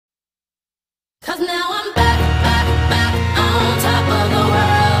now I'm back, back, back on top of the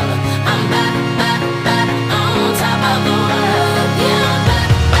world. I'm back, back, back on top of the world. Yeah, I'm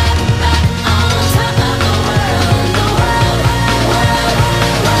back, back, back on top of the world. The world, world,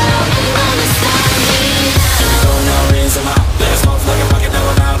 world. Ain't gonna stop me now. Going out, rings in my eye. There's no like a pocket,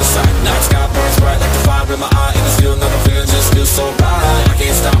 now I'm out of sight. Night sky burns bright like the fire in my eye. And it's still another feeling, just feels so right. I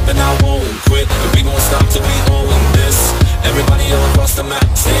can't stop and I won't quit. And we won't stop till we own this. Everybody all across the map,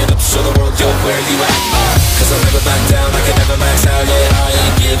 stand up, show the world, yo, where you at? Cause I'll never back down, I can never max out, yeah, I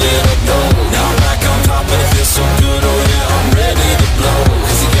ain't giving up, no. Now I'm back on top and it feels so good, oh yeah, I'm ready to blow.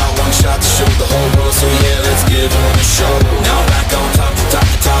 Cause you got one shot to show the whole world, so yeah, let's give them a show. Now I'm back on top, top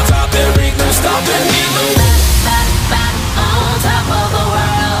to top, top, there ain't no stopping me, no. Back, back on top of the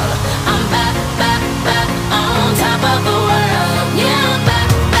world. I'm back, back, back on top of the world. Yeah, I'm back,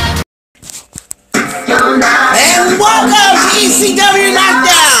 back. And welcome to ECW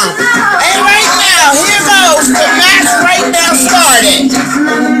Knockdown. And right now, here goes the match right now started.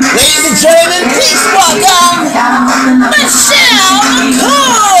 Ladies and gentlemen, please welcome Michelle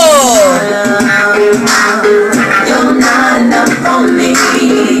McCool. You're not enough for me.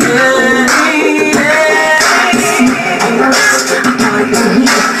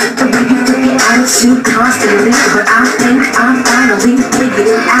 You constantly, but I think I finally figured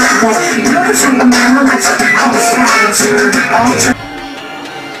it out that you're the truth, man. I like to all the silence, all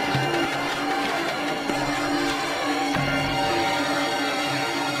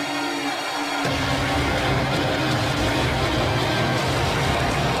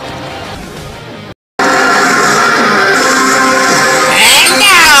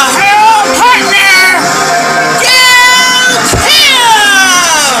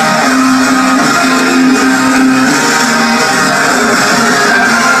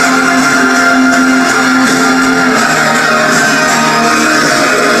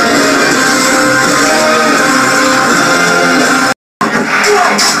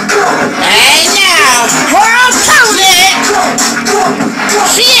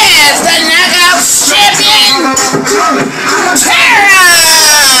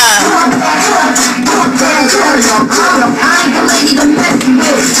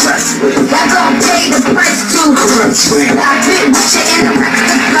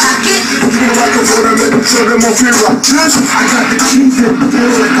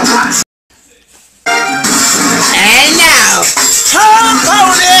And now, her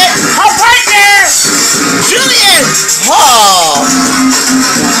opponent, her partner, Julian Hall.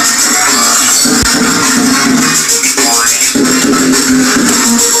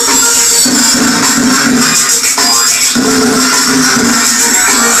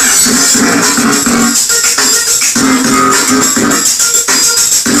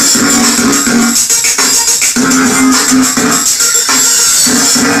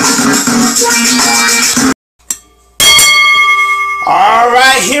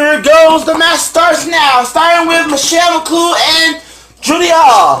 Alright, here it goes. The match starts now. Starting with Michelle McCool and Judy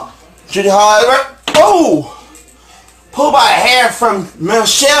Hall. Judy Hall, oh! Pulled by the hair from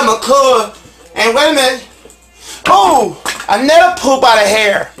Michelle McCool. And wait a minute. Oh! Another pull by the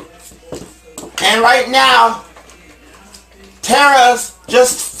hair. And right now, Tara's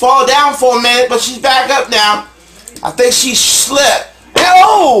just fall down for a minute, but she's back up now. I think she slipped. And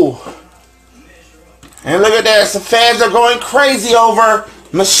oh! And look at this, the fans are going crazy over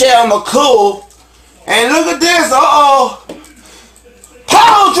Michelle McCool. And look at this, uh-oh.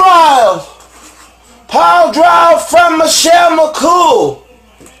 Power drive! Power drive from Michelle McCool.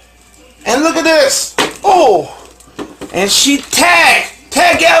 And look at this. Oh! And she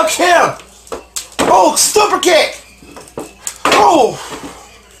tagged out Kim. Oh, super kick. Oh!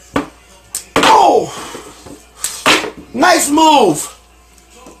 Oh! Nice move.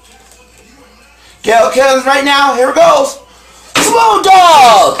 Gail Kim's right now. Here it goes.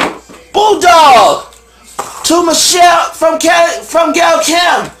 Bulldog! Bulldog! To Michelle from Gail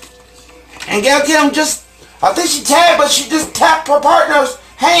Kim. And Gail Kim just, I think she tagged, but she just tapped her partner's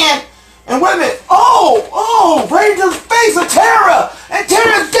hand. And wait a minute. Oh! Right into the face of Tara. And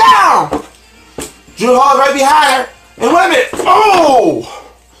Tara's down. Drew Hall right behind her. And wait a minute. Oh!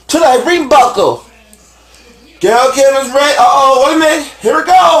 To the ring buckle. Gail Kim is ready. Uh-oh, wait a minute. Here we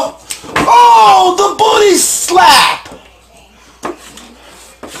go. Oh, the booty slap.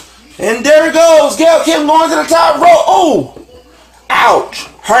 And there it goes. Gail Kim going to the top rope. Oh! Ouch.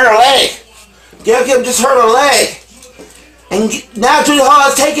 Hurt her leg. Gail Kim just hurt her leg. And now Judy Hall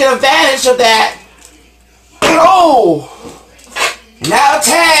is taking advantage of that. And oh! Now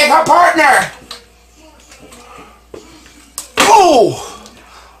tag her partner. Oh!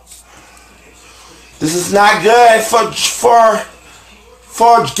 This is not good for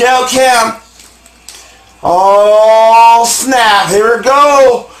Gail Kim. Oh, snap. Here we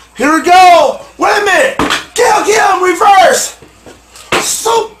go. Here we go. Wait a minute. Kill, reverse.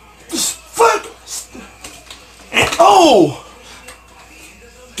 So, fuck. And, oh.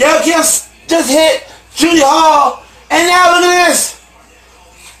 Kill just hit Judy Hall. And now look at this.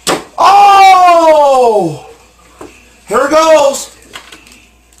 Oh. Here it goes.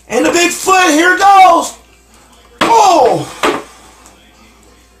 And the big foot. Here it goes. Oh.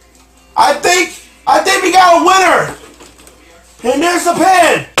 I think we got a winner. And there's the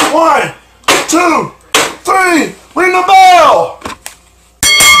pin. 1, 2, 3. Ring the bell.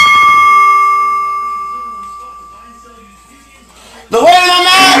 The winner of the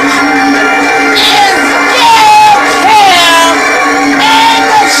match is Cam and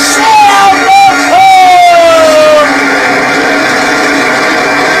Michelle McCool.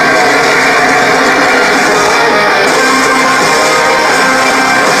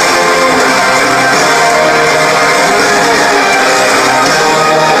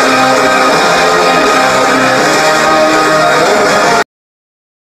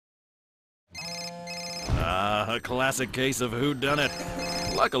 A classic case of whodunit.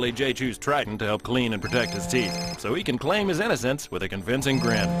 Luckily, Jay chose Triton to help clean and protect his teeth, so he can claim his innocence with a convincing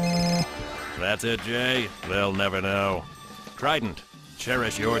grin. That's it, Jay. They'll never know. Trident,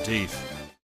 cherish your teeth.